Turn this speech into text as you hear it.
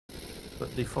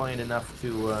but defiant enough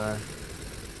to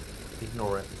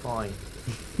ignore it. Fine.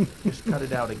 Just cut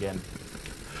it out again.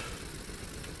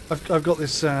 I've got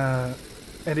this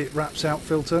edit wraps out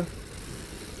filter.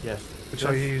 Yes. Which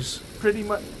I use. Pretty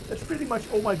much. That's pretty much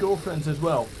all my girlfriends as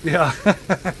well. Yeah.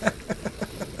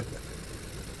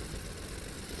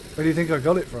 Where do you think I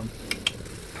got it from?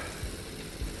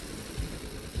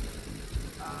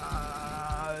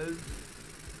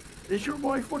 Is your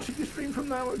wife watching the stream from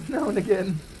now and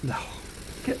again? No.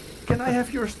 Can I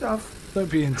have your stuff? Don't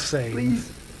be insane.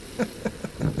 Please.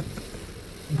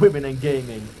 Women and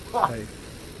gaming. Hey.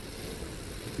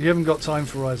 You haven't got time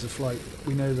for Rise of Flight.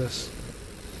 We know this.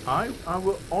 I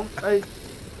will on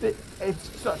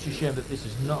it's such a shame that this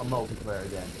is not a multiplayer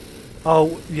game.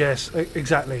 Oh yes,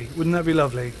 exactly. Wouldn't that be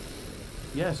lovely?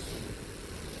 Yes.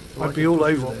 So I'd be all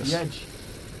over this. The edge.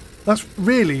 That's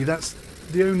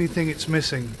the only thing it's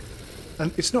missing,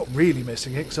 and it's not really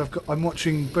missing it because I'm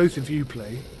watching both of you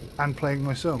play and playing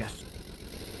myself. Yes.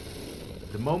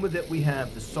 The moment that we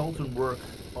have the Sultan work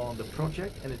on the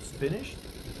project and it's finished,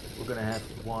 we're gonna have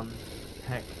one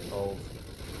heck of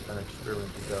an experiment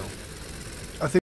to go.